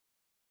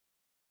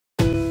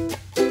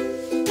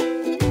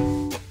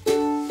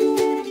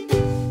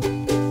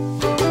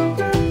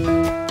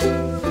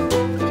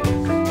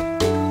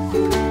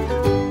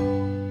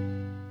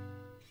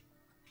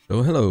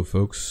Hello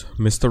folks,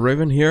 Mr.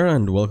 Raven here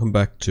and welcome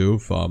back to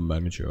Farm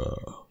Manager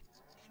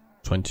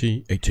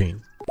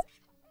 2018.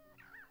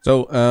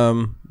 So,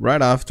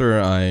 right after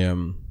I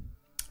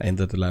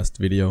ended the last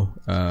video,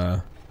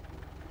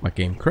 my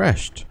game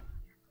crashed.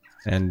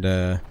 And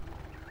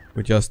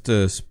we just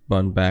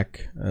spun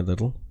back a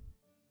little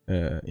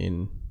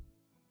in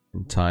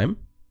time.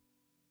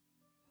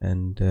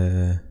 And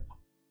I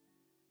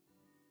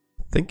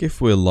think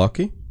if we're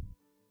lucky,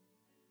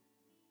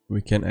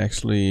 we can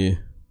actually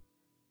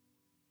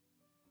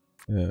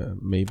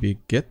maybe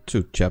get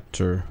to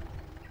chapter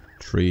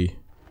 3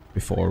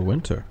 before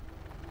winter.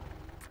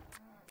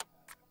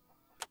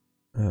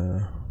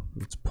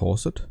 Let's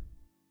pause it.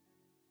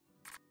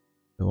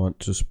 I want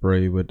to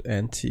spray with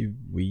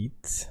anti-weed.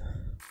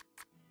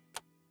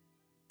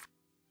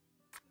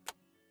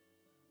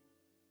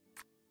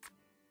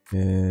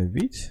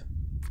 Weed.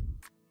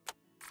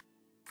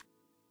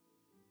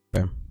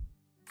 Bam.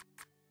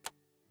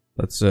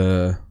 Let's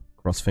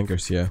cross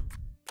fingers here.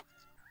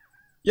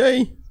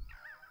 Yay!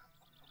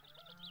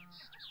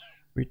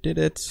 We did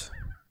it.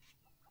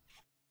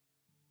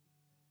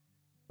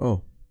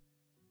 Oh.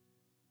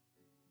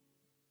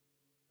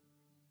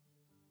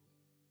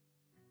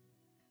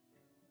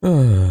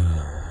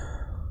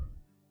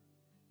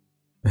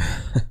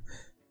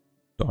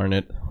 Darn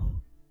it.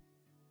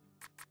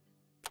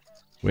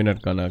 We're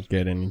not gonna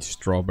get any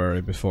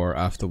strawberry before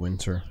after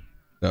winter,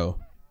 though.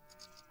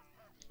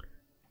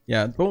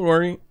 Yeah, don't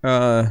worry.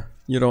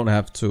 You don't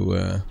have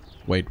to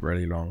wait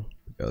really long,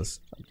 because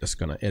I'm just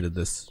gonna edit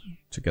this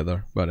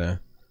together. But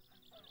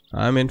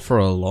I'm in for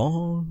a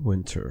long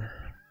winter.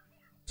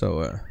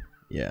 So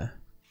yeah.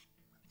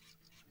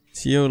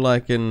 See you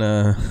like in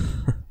a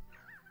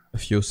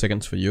few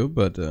seconds for you,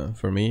 but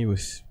for me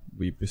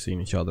we've been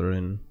seeing each other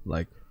in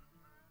like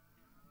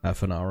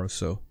half an hour or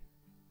so.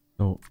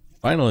 So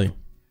finally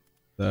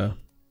the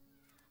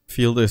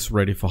field is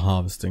ready for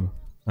harvesting.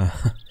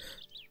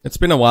 It's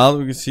been a while.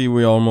 You can see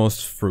we're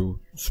almost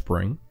through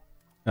spring,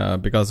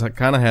 because I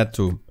kind of had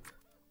to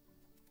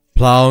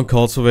plow and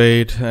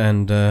cultivate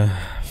and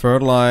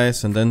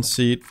fertilize and then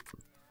seed.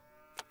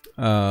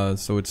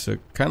 So it's a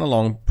kind of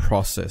long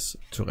process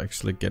to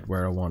actually get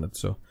where I wanted.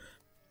 So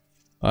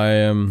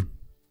I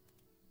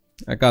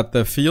got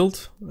the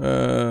field,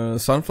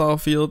 sunflower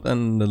field,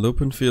 and the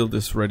lupin field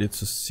is ready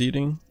to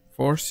seeding.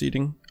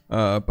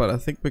 But I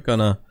think we're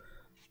gonna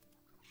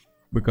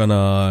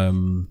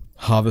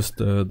harvest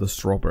the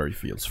strawberry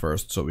fields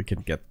first, so we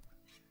can get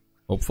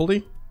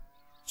hopefully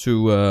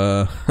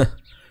to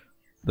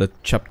the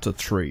chapter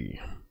 3.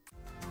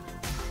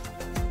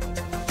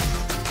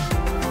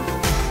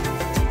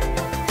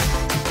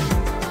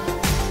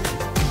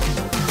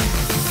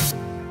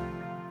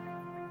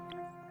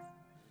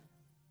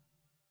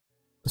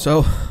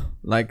 So,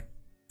 like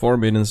 4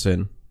 minutes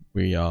in,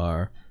 we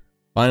are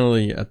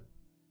finally at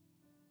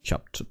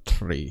chapter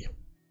 3.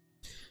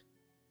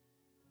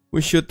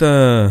 We should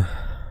build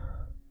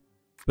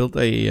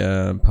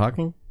a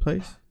parking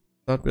place.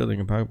 Start building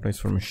a parking place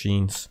for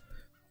machines.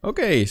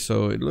 Okay,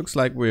 so it looks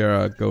like we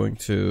are going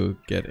to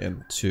get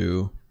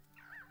into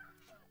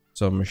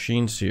some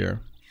machines here.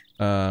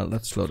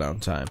 Let's slow down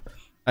time.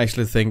 I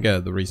actually think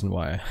the reason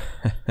why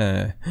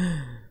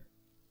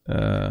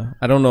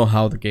I don't know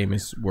how the game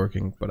is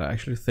working, but I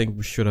actually think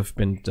we should have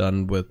been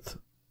done with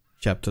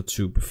chapter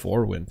 2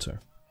 before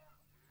winter.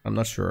 I'm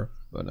not sure,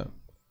 but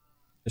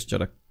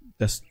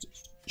that's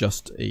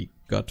just a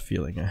gut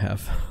feeling I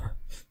have.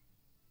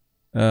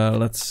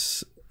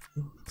 Let's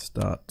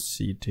start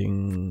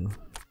seeding.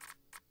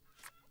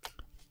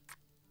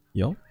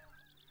 Yo.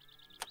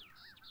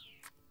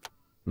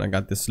 And I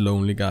got this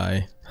lonely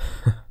guy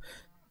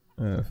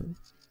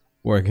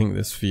working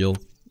this field.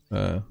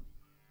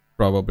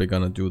 Probably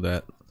gonna do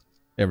that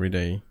every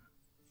day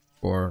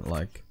for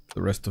like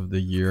the rest of the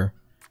year.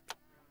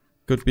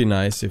 Could be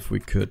nice if we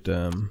could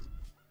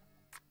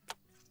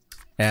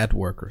add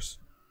workers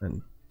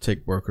and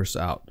take workers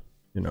out,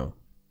 you know.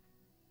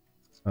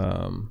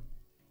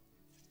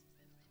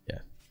 Yeah,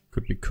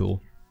 could be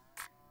cool.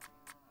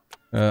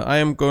 I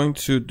am going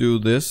to do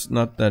this,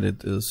 not that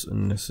it is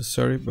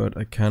necessary, but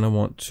I kind of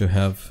want to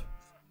have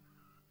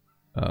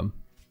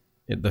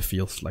the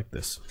fields like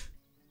this.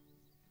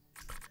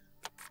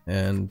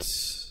 And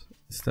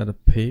is that a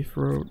paved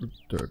road?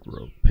 Dirt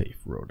road, paved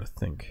road, I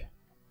think.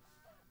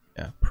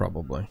 Yeah,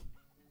 probably.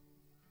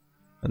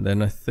 And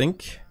then I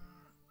think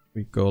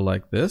we go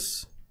like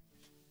this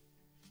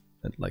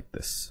and like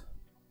this.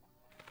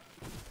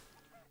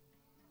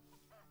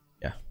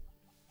 Yeah.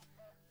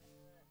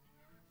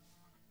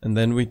 And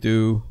then we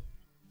do,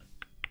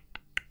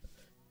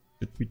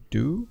 should we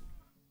do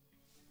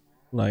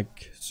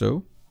like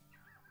so?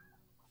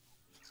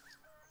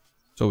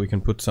 So we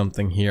can put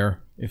something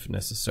here if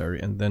necessary,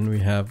 and then we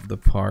have the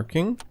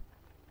parking.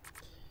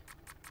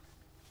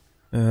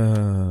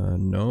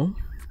 No.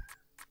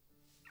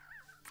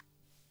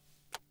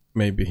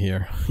 Maybe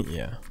here.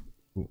 Yeah.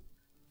 Ooh.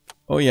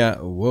 Oh yeah.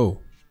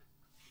 Whoa.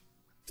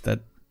 Is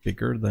that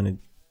bigger than it?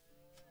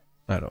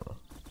 I don't know.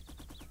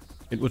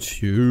 It was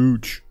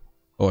huge.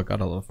 Oh, I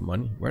got a lot of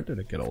money. Where did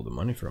I get all the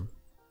money from?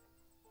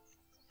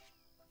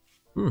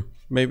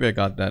 Maybe I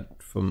got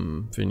that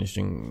from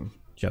finishing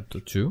chapter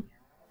 2.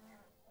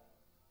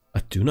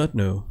 I do not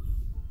know.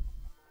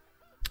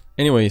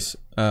 Anyways,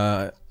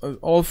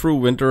 all through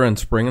winter and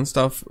spring and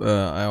stuff,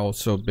 I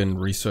also been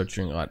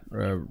researching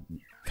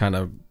kind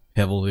of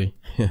heavily.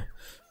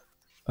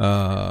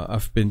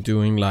 I've been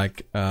doing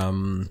like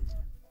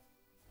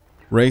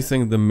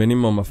raising the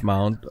minimum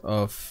amount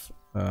of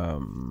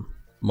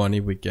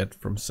money we get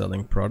from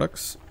selling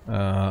products.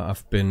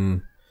 I've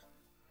been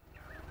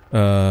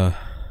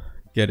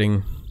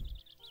getting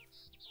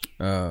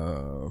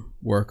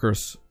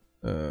workers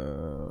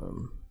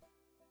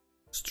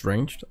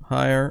strength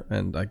higher,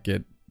 and I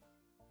get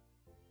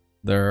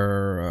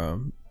their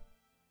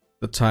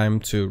the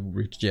time to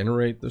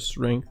regenerate the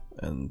strength,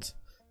 and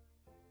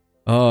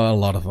a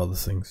lot of other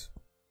things.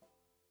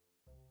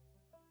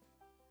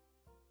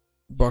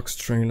 Box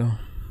trailer,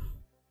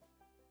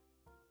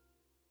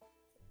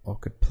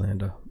 orchid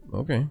planter.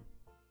 Okay.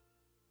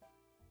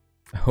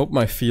 I hope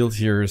my field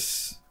here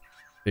is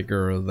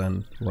bigger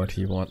than what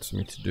he wants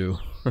me to do.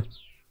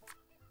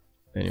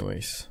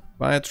 Anyways,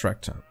 buy a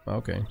tractor.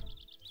 Okay.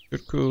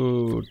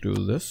 Could do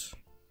this.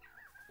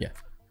 Yeah.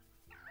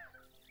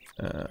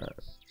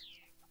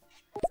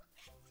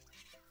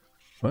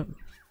 What?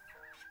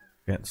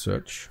 Can't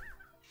search.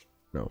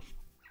 No.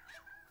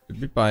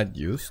 Could we buy it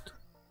used?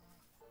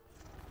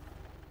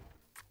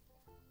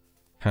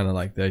 Kind of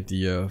like the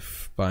idea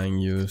of buying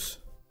used.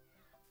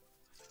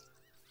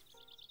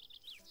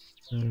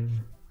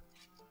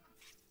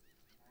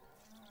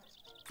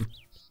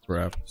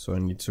 Crap. So I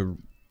need to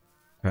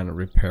kind of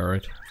repair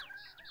it.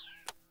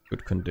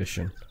 Good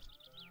condition.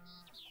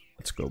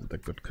 Let's go with the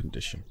good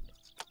condition.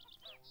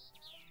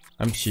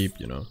 I'm cheap,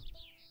 you know.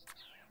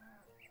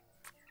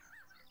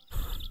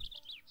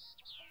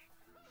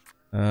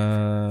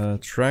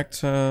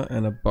 Tractor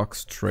and a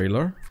box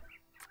trailer.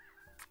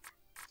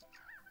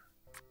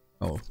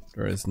 Oh,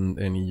 there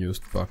isn't any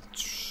used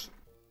box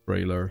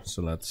trailer,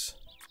 so let's...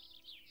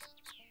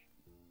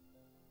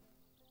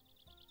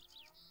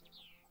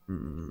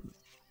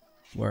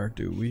 Where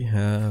do we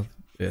have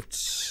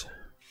its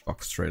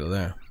box trailer?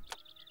 There.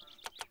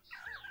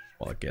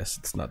 Well, I guess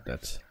it's not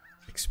that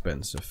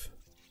expensive.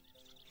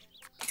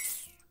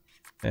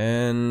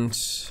 And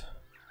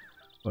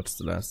what's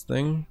the last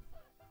thing?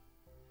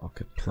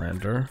 Orchid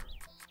planter.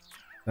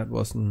 That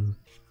wasn't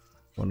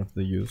one of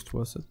the used,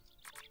 was it?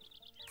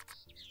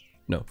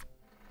 No.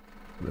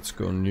 Let's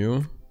go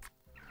new.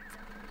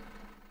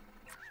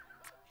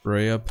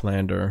 Sprayer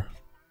planter.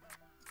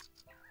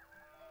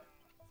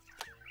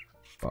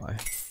 Buy.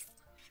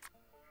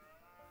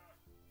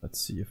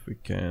 Let's see if we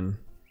can.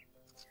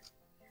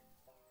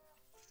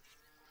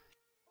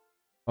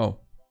 Oh.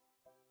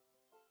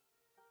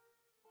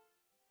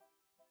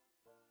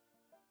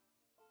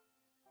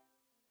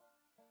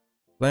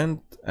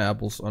 Plant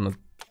apples on a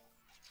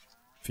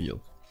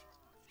field.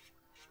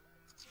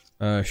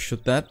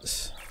 Should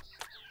that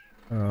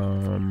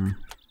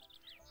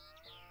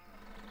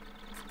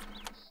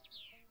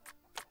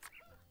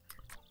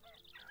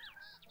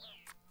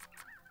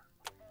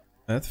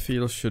that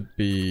field should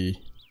be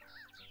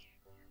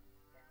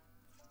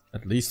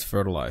at least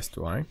fertilized,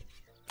 right?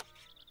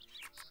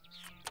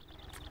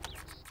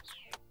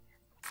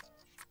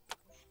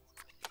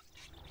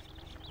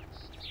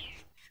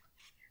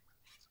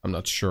 I'm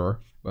not sure,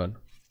 but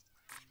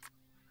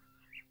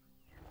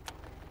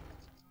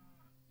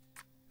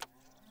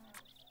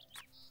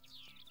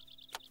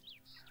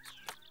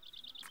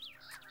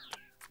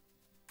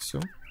so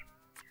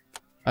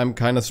I'm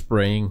kind of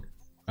spraying,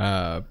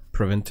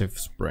 preventive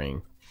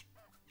spraying.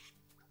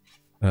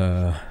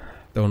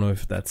 Don't know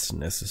if that's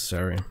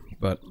necessary,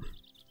 but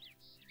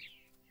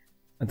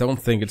I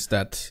don't think it's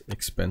that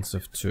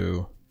expensive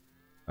to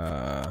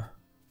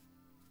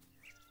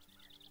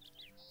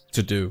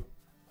do,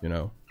 you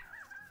know.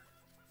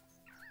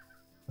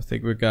 I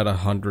think we got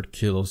 100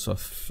 kilos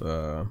of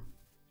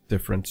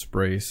different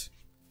sprays,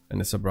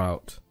 and it's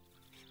about,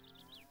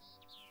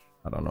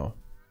 I don't know,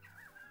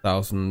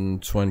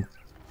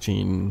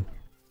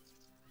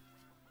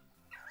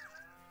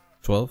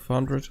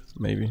 1200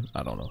 maybe,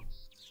 I don't know.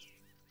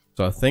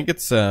 So I think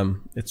it's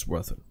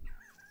worth it.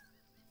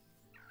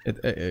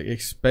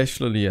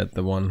 Especially at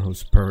the one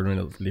who's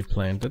permanently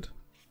planted.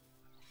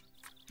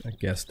 I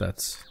guess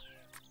that's.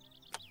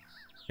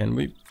 Can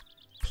we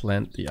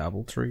plant the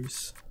apple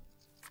trees?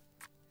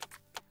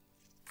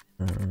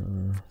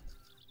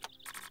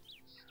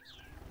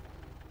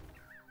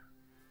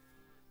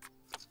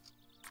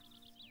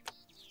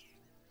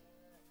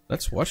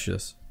 Let's watch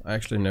this. I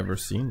actually never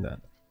seen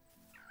that.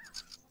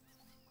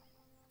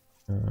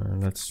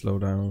 Let's slow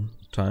down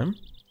time.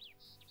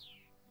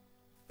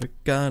 We're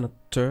gonna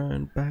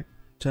turn back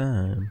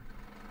time,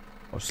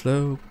 or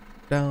slow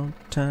down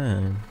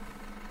time.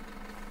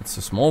 It's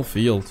a small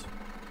field.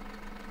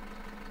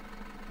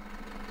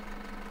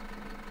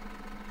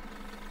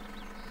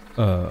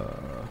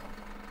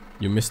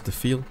 You missed the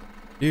field,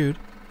 dude.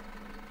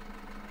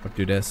 Or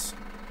do this.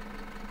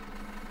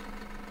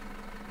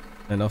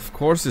 And of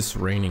course it's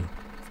raining.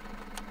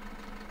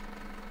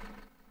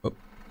 Oh.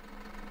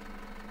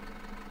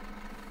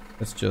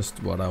 That's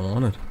just what I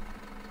wanted.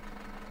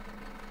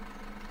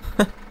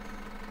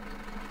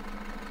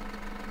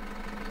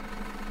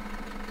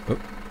 Oh.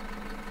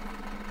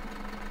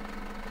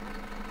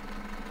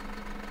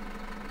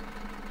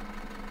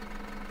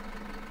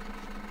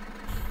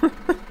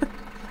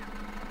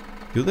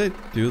 Do they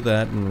do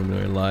that in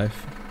real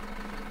life?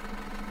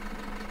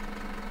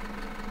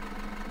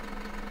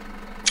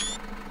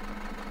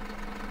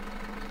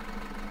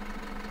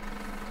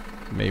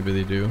 Maybe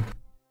they do.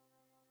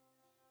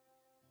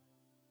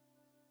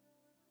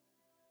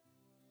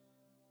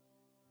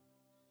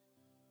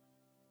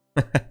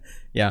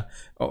 Yeah.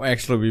 Oh,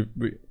 actually,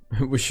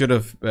 we should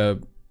have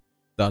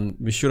done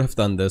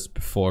this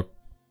before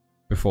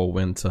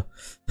winter.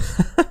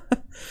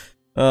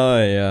 Oh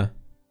yeah,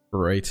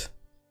 great.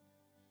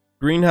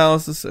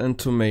 Greenhouses and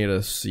tomato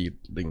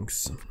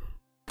seedlings.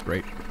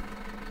 Great.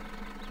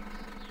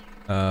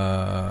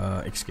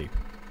 Escape.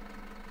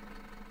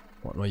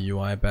 Want my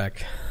UI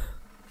back.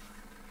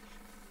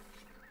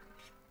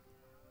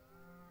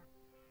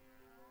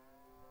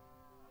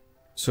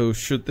 So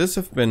should this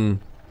have been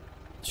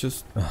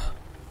just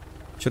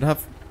should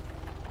have,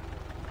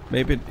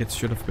 maybe it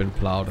should have been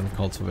plowed and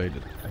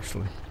cultivated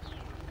actually.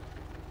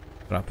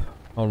 Crap.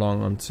 How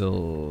long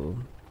until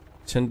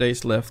 10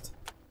 days left?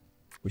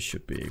 We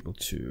should be able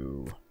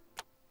to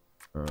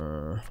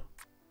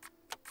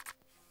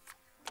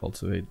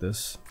cultivate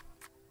this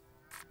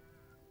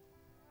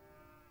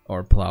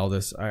or plow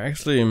this. I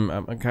actually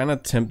I'm kind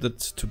of tempted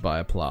to buy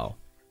a plow,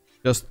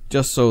 just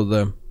so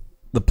the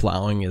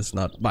plowing is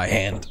not by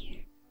hand.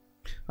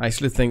 I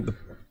actually think the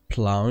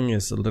plowing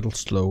is a little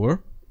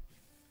slower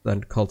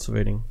than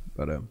cultivating,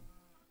 but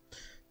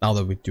now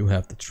that we do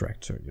have the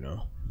tractor, you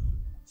know,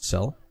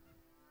 sell,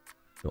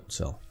 don't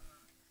sell.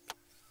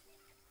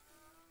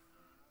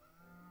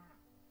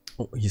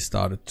 Oh, he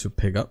started to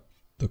pick up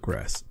the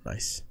grass.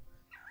 Nice.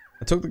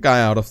 I took the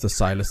guy out of the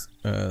silage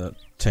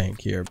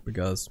tank here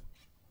because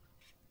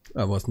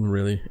there wasn't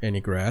really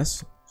any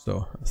grass,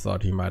 so I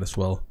thought he might as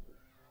well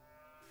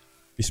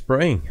be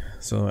spraying.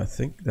 So I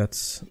think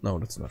that's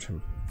not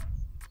him.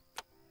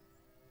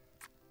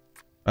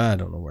 I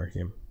don't know where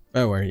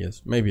he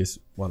is. Maybe it's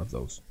one of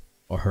those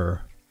or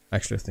her.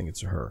 Actually, I think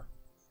it's a her.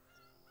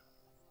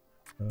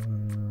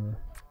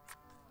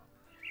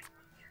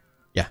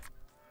 Yeah.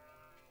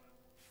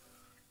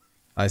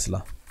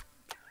 Isla.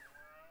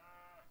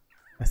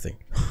 I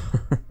think.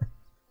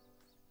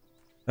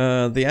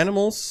 The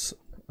animals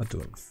are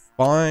doing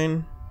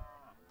fine.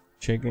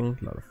 Chicken,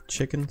 a lot of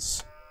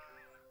chickens.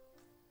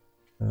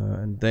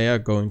 And they are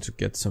going to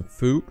get some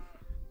food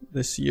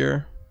this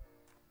year.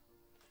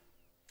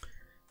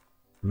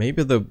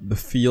 Maybe the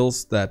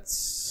fields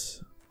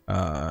that's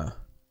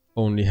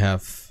only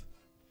have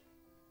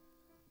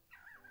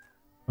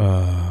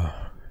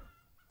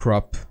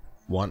crop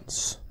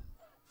once,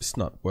 it's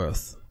not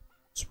worth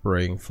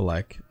spraying for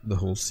like the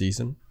whole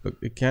season. But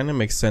it kind of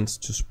makes sense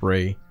to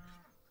spray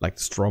like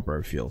the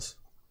strawberry fields,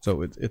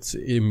 so it's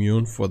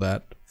immune for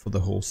that for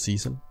the whole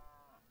season.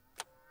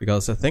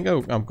 Because I think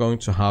I'm going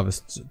to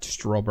harvest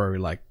strawberry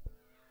like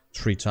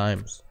 3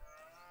 times.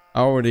 I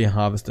already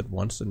harvested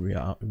once, and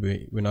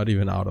we're not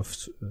even out of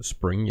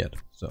spring yet.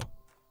 So,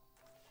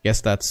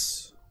 guess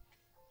that's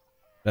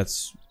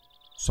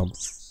some.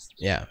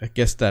 Yeah, I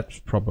guess that's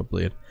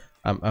probably it.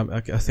 I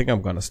think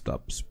I'm gonna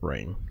stop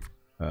spraying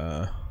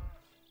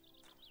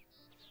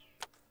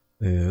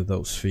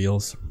those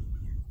fields.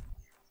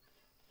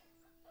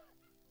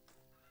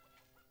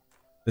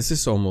 This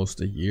is almost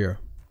a year.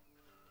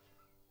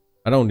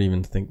 I don't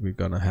even think we're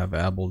gonna have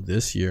apple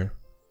this year.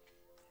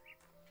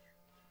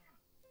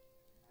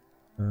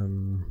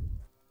 And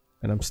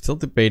I'm still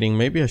debating,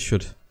 maybe I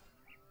should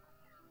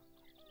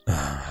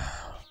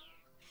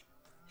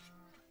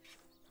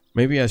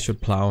maybe I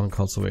should plow and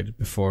cultivate it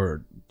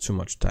before too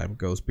much time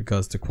goes,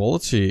 because the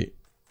quality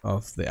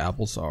of the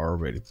apples are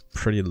already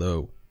pretty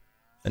low,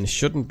 and it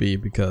shouldn't be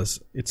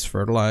because it's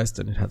fertilized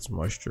and it has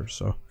moisture.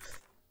 So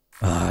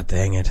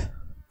dang it,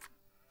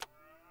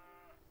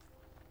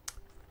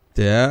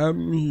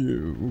 damn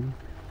you.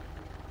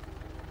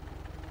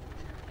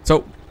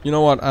 So you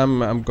know what,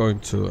 I'm going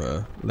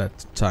to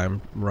let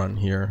time run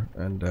here,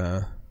 and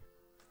I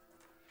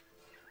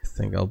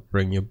think I'll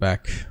bring you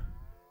back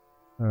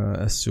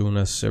as soon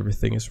as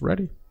everything is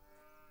ready.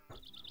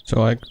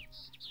 So I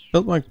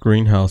built my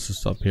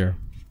greenhouses up here.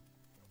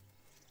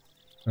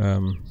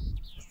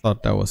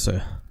 Thought that was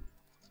a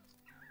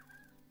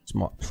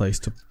smart place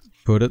to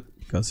put it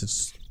because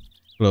it's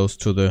close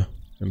to the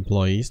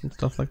employees and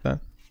stuff like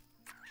that.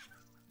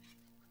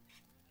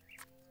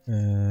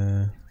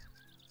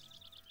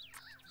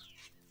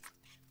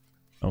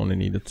 I only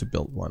needed to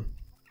build one,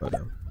 but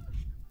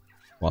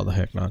why the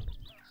heck not?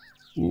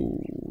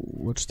 Ooh,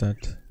 what's that?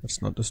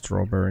 That's not the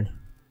strawberry.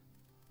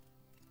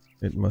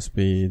 It must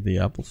be the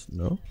apples.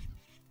 No.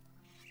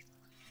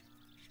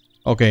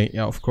 Okay,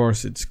 yeah, of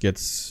course it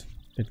gets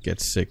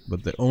sick,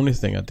 but the only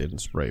thing I didn't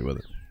spray with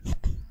it.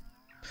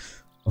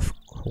 Of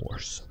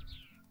course.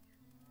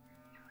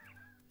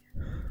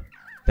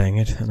 Dang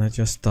it, and I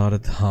just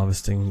started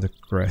harvesting the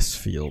grass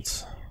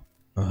fields.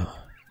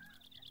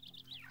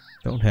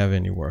 Don't have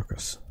any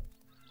workers.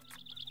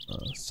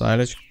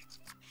 Silage,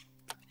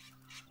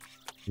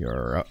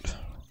 you're out.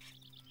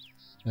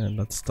 And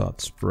let's start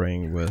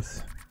spraying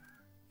with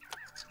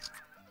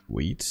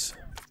weeds.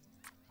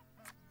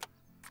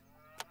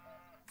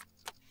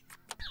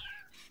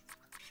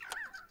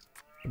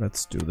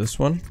 Let's do this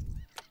one.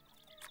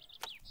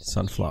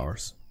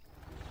 Sunflowers.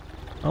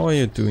 How are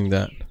you doing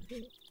that?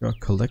 You're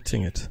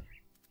collecting it.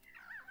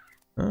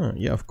 Ah,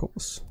 yeah, of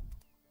course.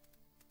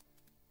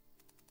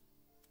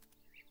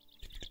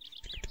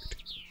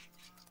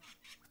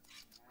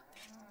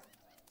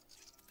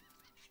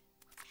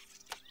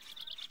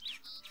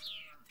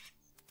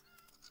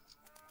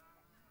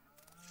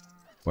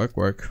 Work,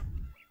 work.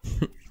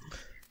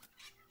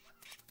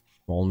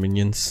 Small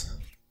minions.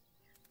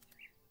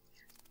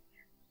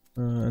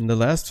 And the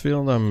last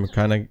field I'm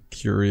kind of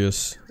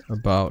curious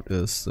about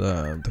is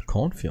the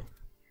cornfield.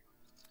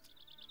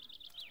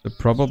 They're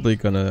probably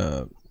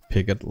gonna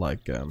pick it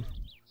like the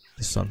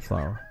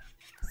sunflower,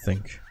 I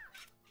think.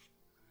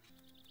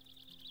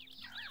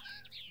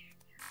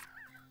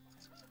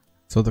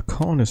 So the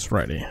corn is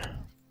ready.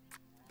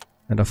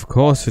 And of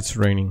course it's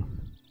raining.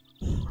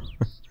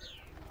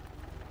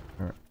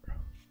 Alright.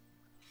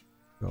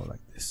 Go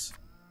like this.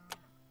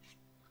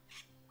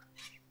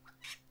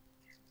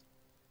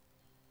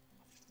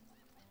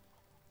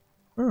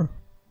 Oh.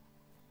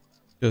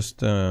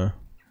 Just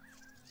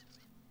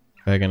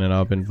bagging it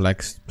up in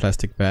black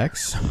plastic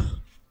bags.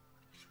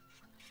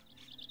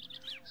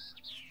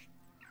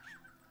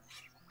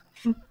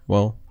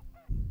 Well,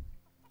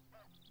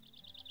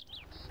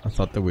 I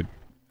thought they would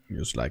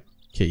use like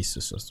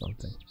cases or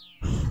something.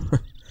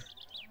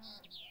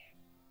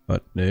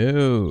 But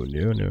no.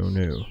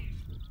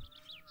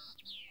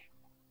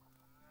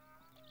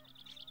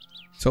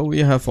 So we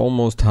have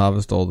almost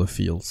harvested all the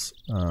fields.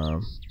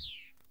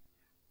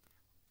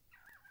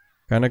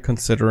 Kind of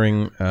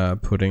considering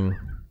putting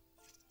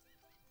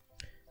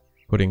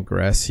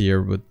grass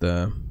here with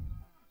the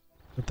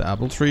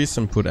apple trees,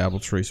 and put apple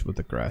trees with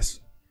the grass,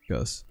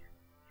 because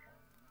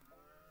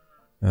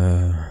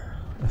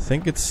I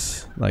think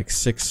it's like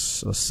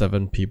 6 or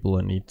 7 people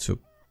I need to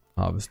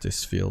harvest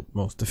this field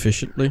most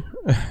efficiently.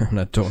 And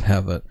I don't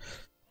have that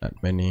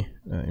many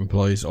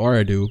employees, or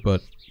I do,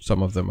 but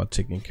some of them are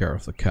taking care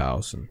of the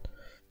cows and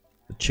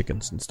the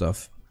chickens and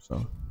stuff,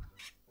 so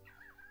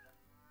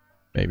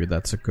maybe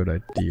that's a good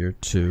idea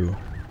to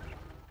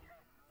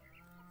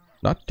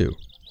not do.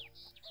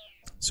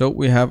 So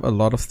we have a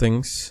lot of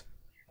things,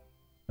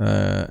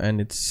 and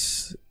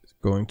it's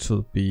going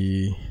to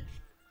be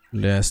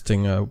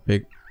lasting a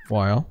big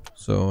while,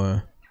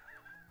 so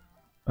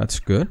that's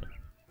good,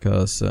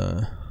 because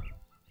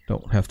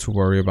don't have to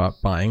worry about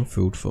buying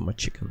food for my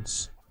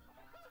chickens.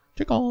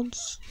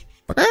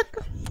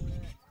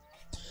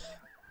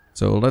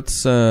 So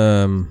let's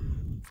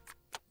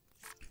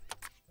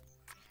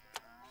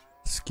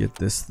get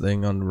this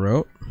thing on the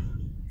road.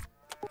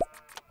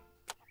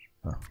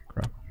 Oh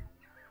crap,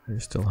 are you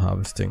still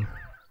harvesting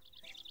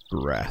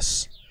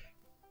grass?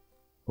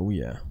 Oh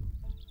yeah.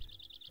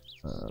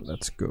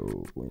 Let's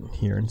go in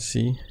here and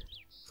see.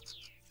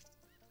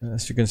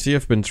 As you can see,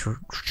 I've been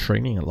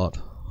training a lot.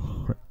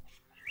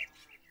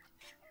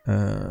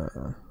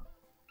 The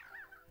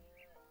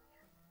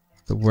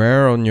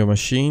wear on your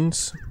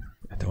machines.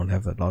 I don't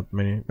have a lot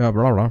many. I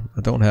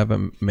don't have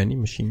many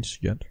machines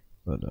yet,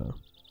 but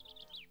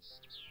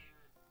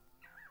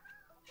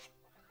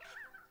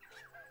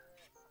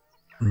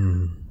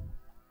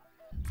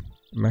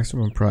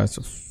maximum price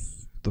of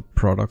the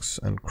products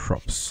and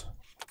crops.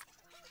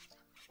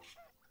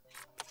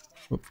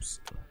 Oops.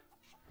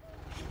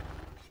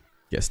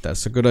 Yes,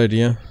 that's a good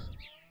idea.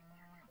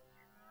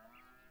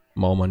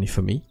 More money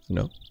for me, you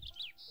know.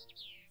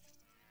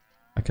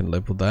 I can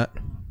live with that.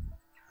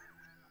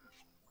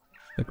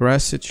 The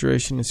grass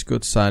situation is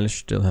good. Silage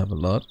still have a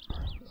lot.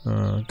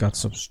 Got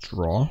some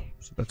straw,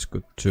 so that's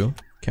good too.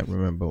 Can't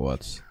remember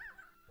what's.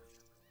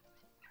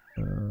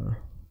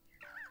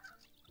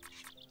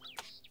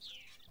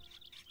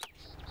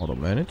 Auto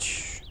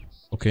manage.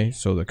 Okay,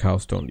 so the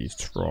cows don't need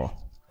straw.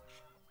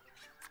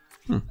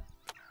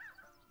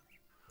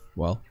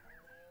 Well,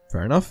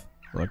 fair enough.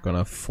 I'm not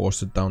gonna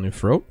force it down your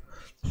throat.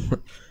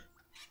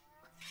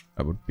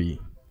 That would be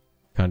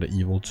kind of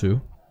evil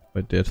too, if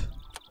I did.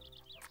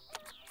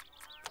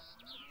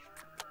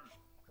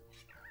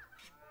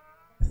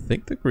 I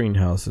think the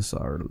greenhouses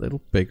are a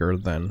little bigger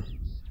than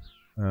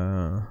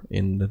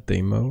in the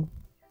demo.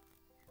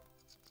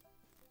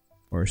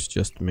 Or it's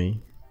just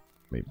me.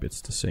 Maybe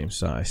it's the same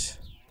size.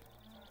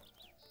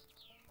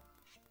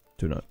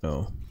 Do not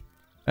know.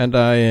 And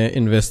I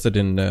invested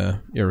in the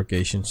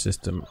irrigation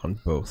system on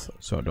both,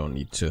 so I don't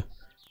need to,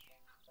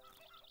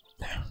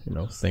 you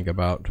know, think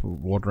about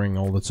watering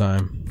all the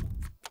time.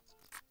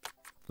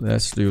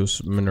 Let's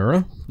use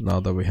manure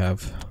now that we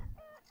have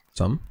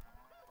some.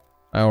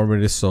 I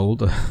already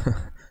sold a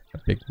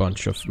big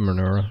bunch of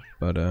manure,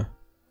 but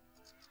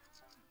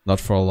not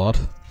for a lot.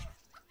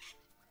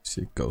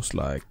 See, it goes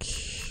like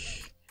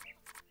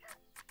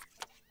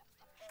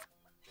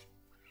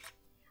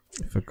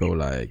If I go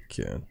like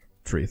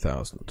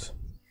 3,000.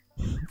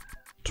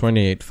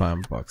 28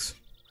 farm bucks.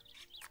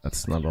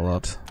 That's not a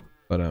lot.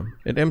 But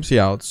it empties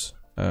out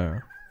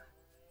our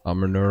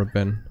manure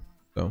bin.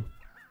 So,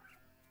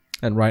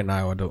 and right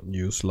now I don't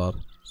use a lot.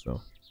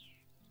 So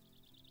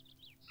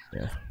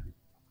yeah.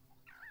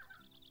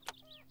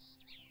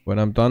 When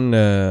I'm done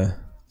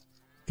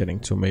getting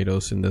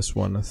tomatoes in this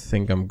one, I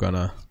think I'm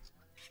gonna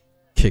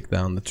kick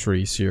down the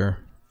trees here.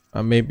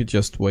 I maybe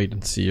just wait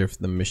and see if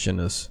the mission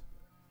is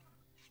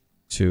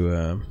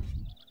to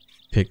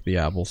pick the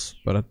apples,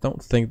 but I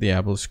don't think the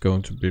apple is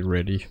going to be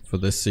ready for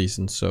this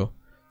season. So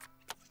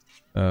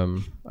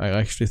I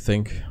actually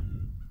think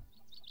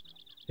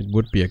it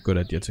would be a good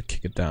idea to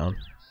kick it down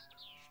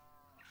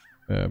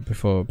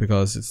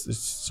because it's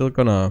still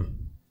gonna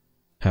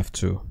have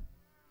to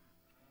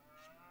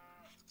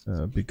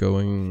be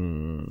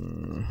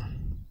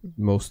going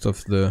most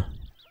of the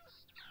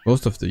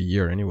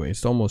year anyway.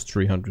 It's almost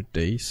 300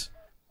 days,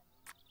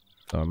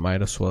 so I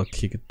might as well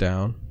kick it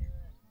down.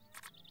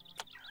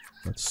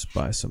 Let's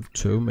buy some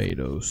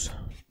tomatoes.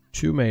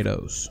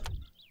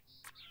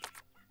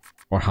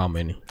 Or how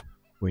many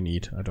we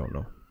need, I don't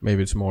know.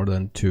 Maybe it's more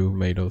than 2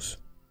 tomatoes.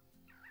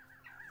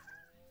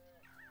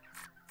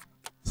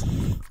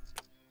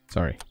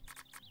 Sorry.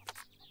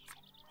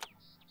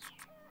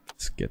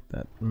 Let's get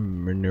that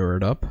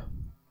manured up.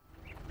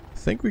 I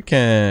think we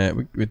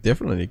can. We're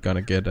definitely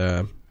gonna get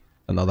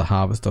another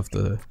harvest of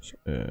the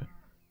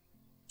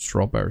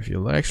strawberry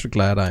field. I'm actually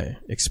glad I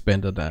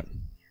expanded that,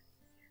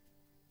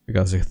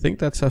 because I think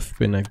that's have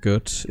been a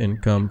good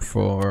income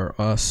for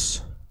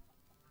us.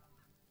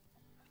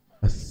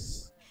 I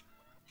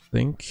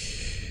think.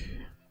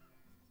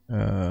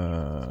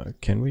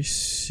 Can we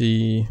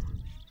see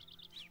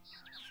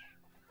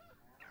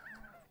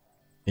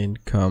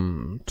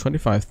income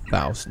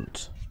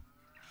 25,000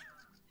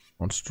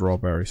 on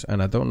strawberries?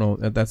 And I don't know.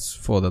 That's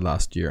for the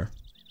last year.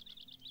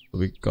 So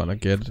we're gonna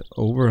get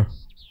over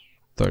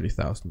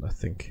 30,000, I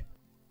think.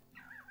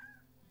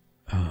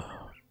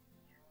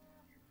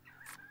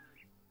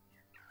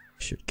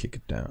 Should kick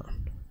it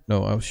down.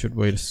 No, I should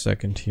wait a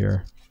second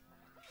here.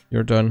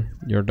 You're done.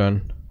 You're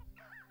done.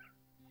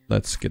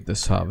 Let's get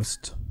this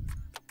harvest.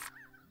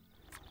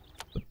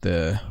 With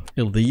the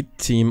elite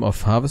team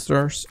of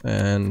harvesters,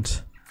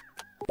 and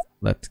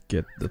let's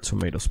get the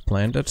tomatoes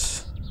planted.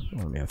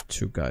 Only have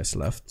 2 guys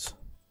left.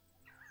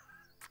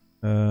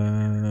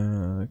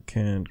 Courier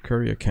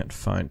can't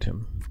find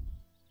him.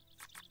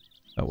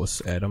 That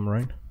was Adam,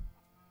 right?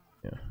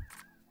 Yeah.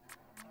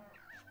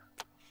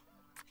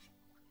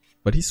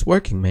 But he's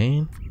working,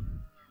 man.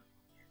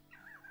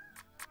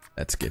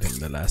 Let's get him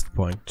the last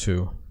point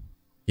too.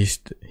 He's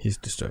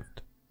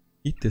deserved.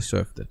 He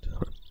deserved it.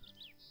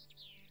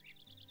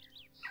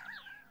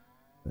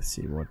 Let's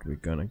see what we're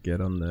gonna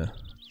get on the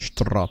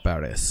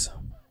strawberries.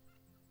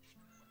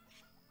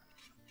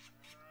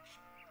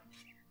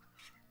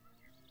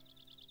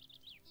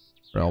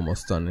 We're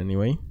almost done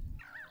anyway.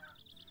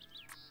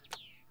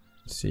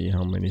 See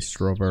how many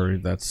strawberry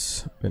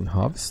that's been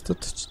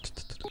harvested.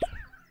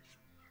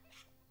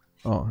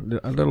 Oh,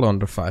 a little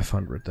under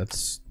 500.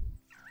 That's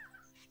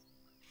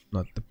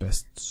not the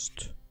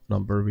best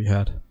number we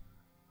had.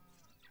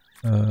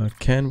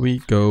 Can we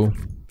go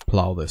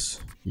plow this?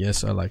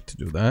 Yes, I like to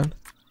do that.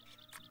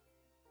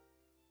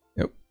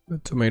 Yep, the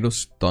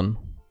tomatoes done.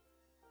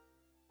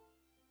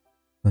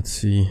 Let's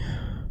see.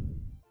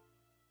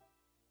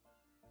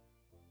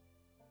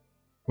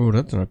 Oh,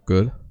 that's not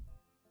good.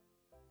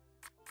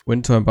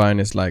 Wind turbine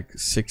is like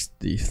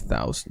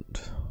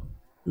 60,000.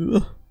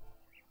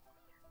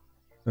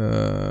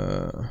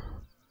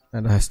 And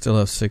I still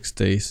have 6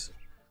 days.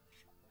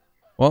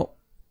 Well,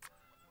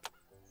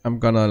 I'm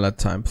gonna let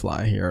time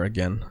fly here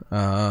again.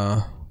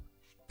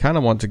 Kind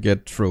of want to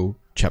get through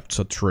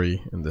chapter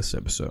 3 in this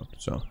episode,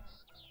 so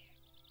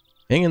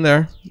hang in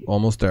there,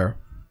 almost there.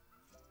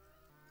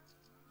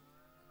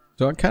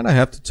 So I kind of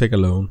have to take a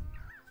loan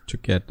to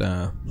get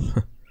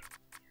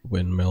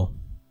Windmill.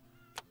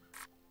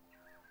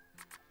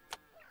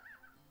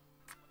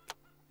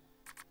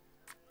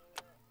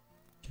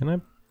 Can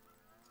I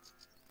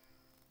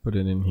put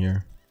it in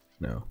here?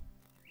 No.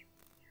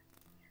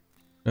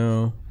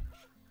 No.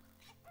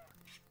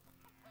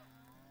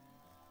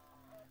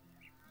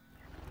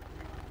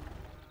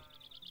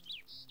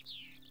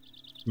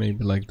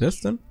 Maybe like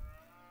this then?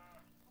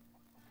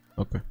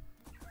 Okay.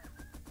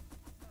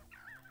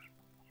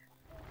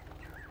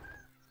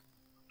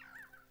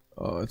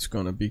 Oh, it's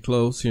gonna be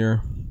close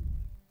here.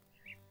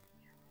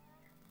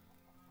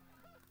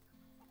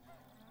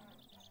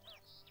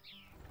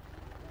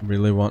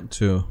 Really want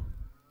to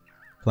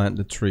plant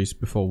the trees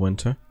before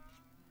winter,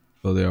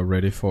 so they are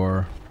ready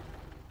for,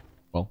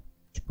 well,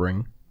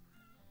 spring.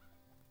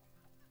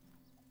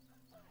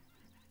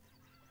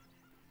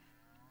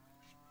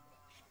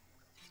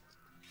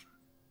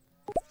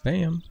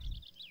 Bam.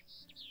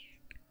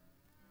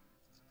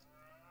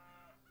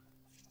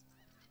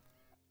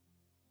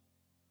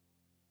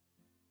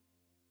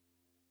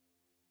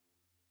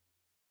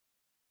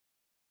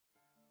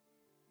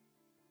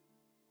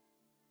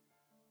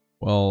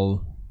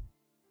 Well,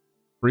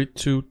 breed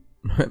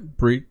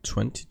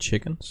 20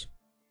 chickens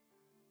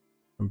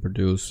and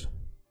produce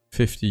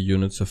 50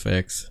 units of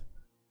eggs.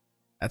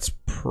 That's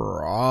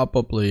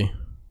probably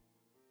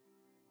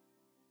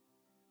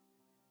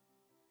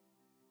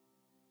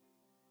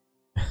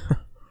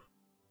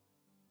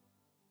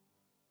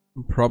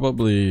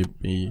probably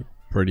be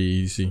pretty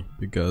easy,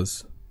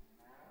 because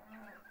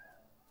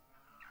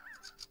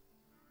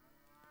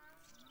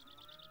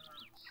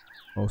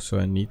also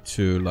I need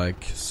to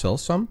like sell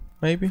some,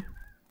 maybe.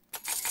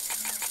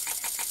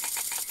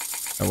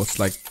 That was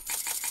like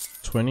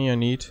 20 I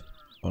need.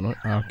 Oh no,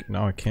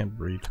 now I can't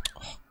breed.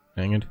 Oh,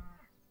 dang it.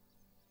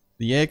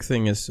 The egg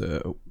thing is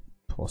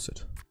pause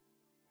it.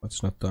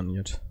 It's not done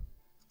yet.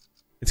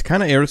 It's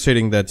kind of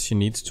irritating that she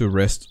needs to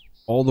rest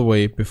all the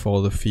way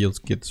before the field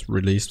gets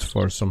released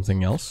for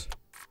something else.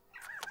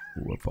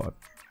 Ooh, I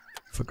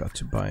forgot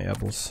to buy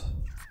apples.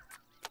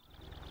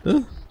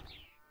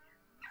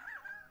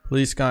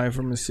 Please, guy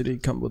from the city,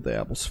 come with the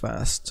apples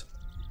fast.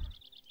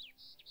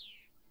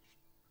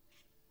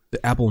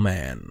 The apple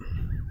man.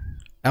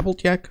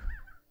 Applejack?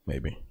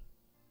 Maybe.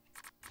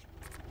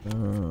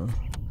 No.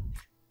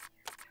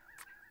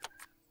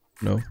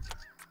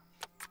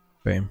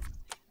 Bam.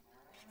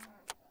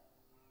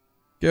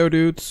 Go,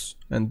 dudes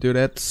and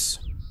dudettes.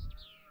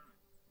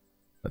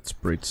 Let's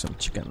breed some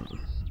chicken.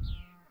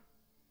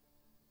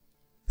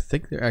 I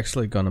think they're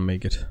actually gonna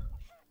make it.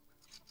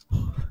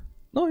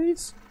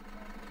 Nice.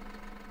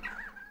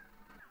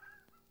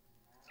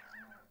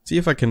 See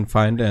if I can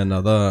find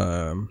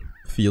another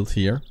field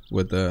here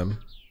with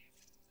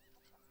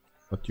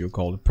what do you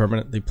call it,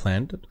 permanently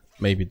planted.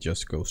 Maybe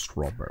just go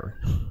strawberry.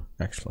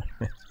 Actually,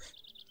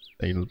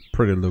 they look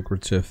pretty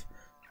lucrative.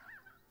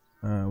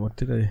 What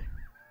did I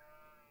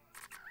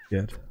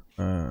get?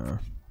 Let's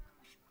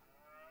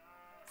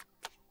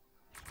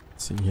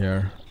see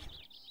here.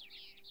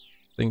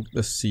 I think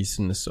the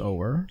season is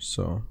over,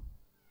 so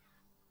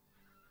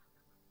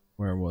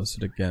where was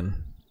it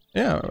again?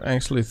 Yeah,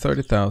 actually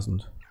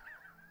 30,000.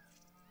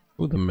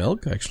 Oh, the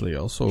milk actually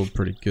also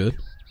pretty good.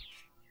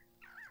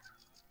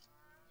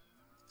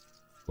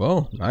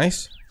 Whoa,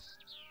 nice.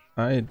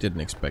 I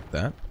didn't expect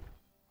that.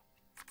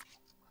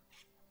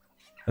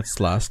 That's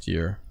last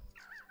year.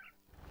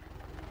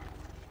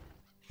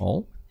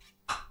 All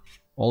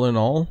in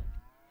all?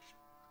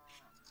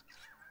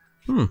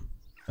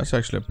 That's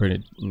actually a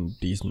pretty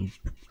decent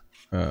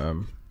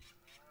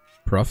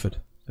profit.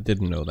 I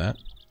didn't know that.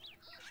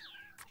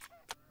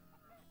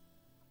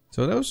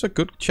 So that was a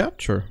good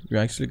chapter. We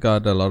actually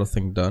got a lot of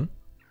things done.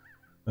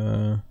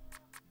 I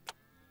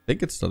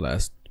think it's the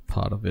last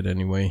part of it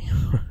anyway.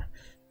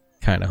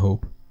 Kinda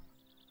hope.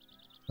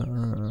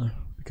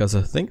 Because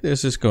I think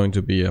this is going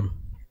to be a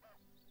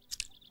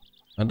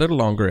little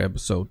longer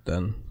episode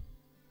than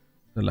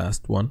the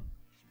last one.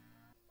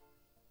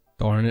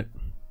 Darn it.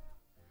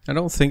 I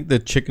don't think the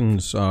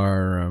chickens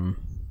are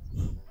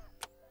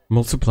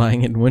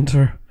multiplying in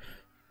winter.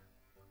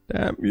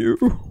 Damn you.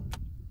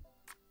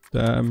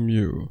 Damn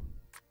you.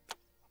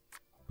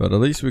 But at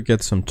least we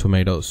get some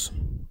tomatoes.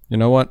 You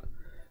know what?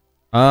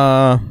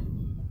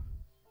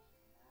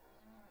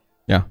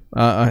 Yeah,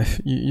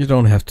 you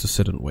don't have to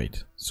sit and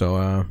wait.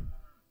 So,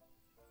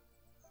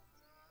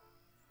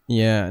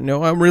 yeah,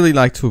 no, I really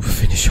like to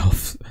finish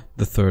off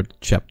the third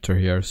chapter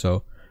here.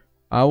 So,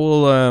 I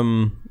will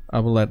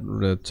let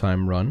the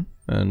time run.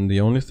 And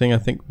the only thing I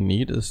think we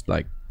need is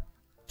like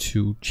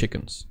 2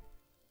 chickens.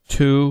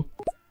 2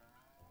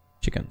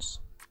 chickens.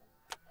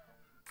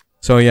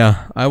 So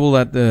yeah, I will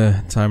let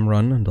the time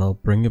run and I'll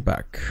bring you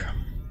back.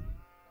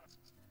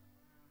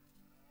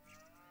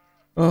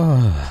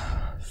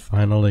 Oh,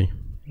 finally.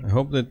 I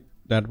hope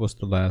that was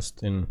the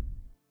last in...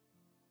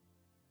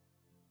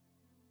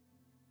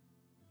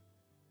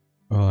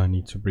 Oh, I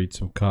need to breed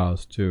some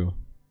cows too.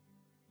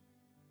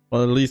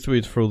 Well, at least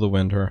we're through the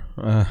winter.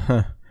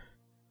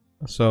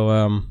 So,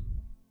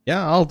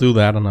 yeah, I'll do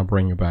that and I'll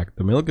bring you back.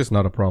 The milk is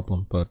not a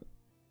problem, but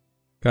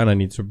kinda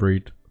need to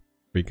breed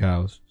 3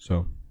 cows,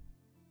 so...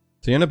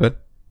 See you in a bit.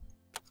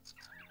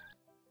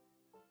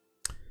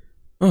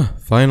 Oh,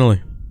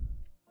 finally.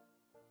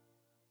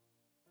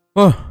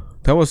 Oh,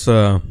 that was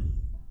a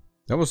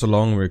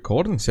long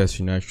recording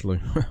session actually.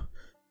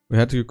 We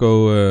had to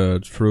go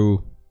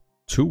through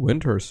 2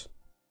 winters.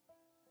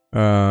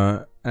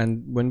 And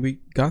when we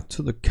got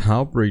to the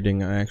cow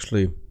breeding, I'm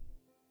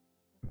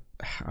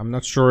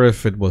not sure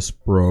if it was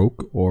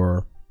broke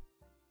or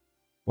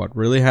what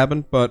really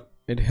happened, but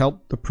it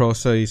helped the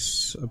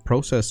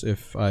process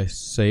if I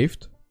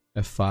saved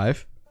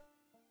F5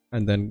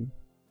 and then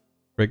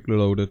quick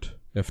loaded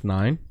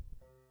F9,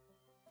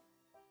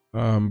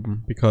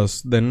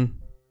 because then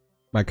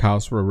my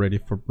cows were ready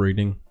for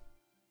breeding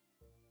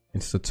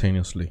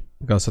instantaneously.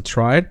 Because I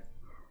tried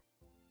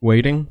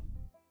waiting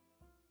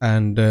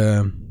and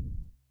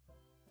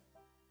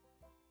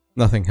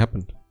nothing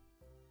happened.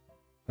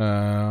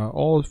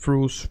 All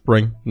through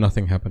spring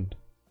nothing happened.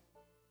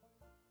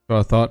 So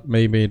I thought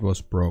maybe it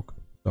was broke.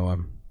 So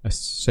I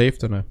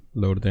saved and I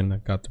loaded in. I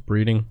got the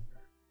breeding.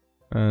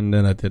 And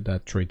then I did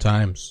that 3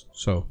 times,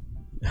 so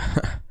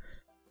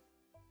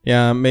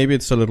Yeah, maybe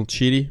it's a little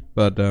cheaty,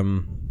 but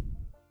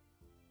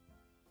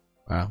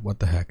what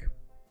the heck.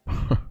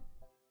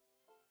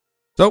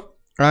 So,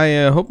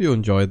 I hope you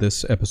enjoyed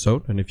this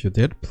episode, and if you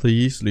did,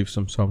 please leave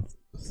some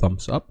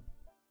thumbs up.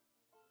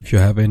 If you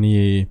have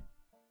any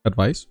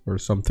advice or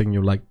something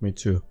you'd like me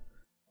to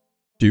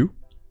do,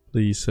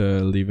 please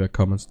leave a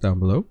comments down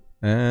below.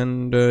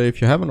 And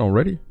if you haven't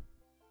already,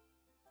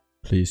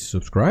 please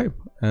subscribe.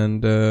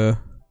 And the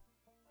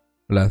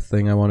last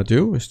thing I want to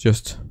do is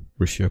just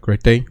wish you a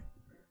great day.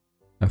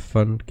 Have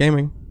fun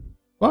gaming.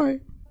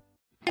 Bye.